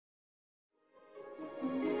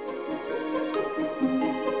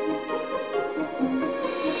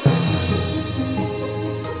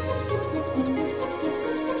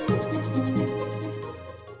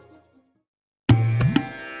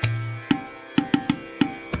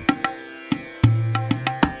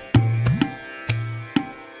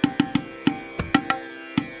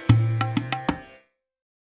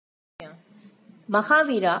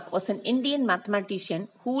Mahavira was an Indian mathematician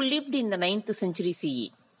who lived in the 9th century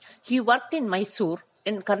CE. He worked in Mysore,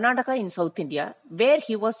 in Karnataka in South India, where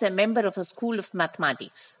he was a member of a school of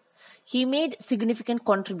mathematics. He made significant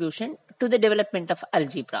contribution to the development of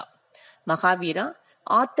algebra. Mahavira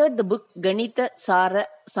authored the book Ganita Sara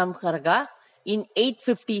Samharga in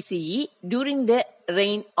 850 CE during the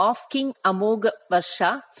reign of King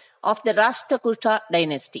Mahaviracharya of the Rashtrakuta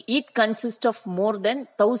dynasty. It consists of more than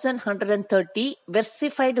 1130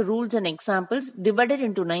 versified rules and examples divided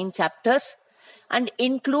into 9 chapters and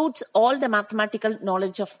includes all the mathematical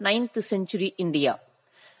knowledge of 9th century India.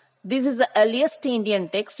 This is the earliest Indian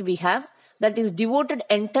text we have that is devoted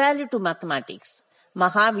entirely to mathematics.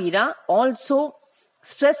 Mahavira also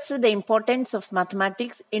stressed the importance of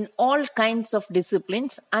mathematics in all kinds of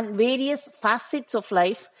disciplines and various facets of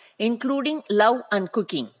life, including love and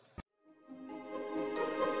cooking.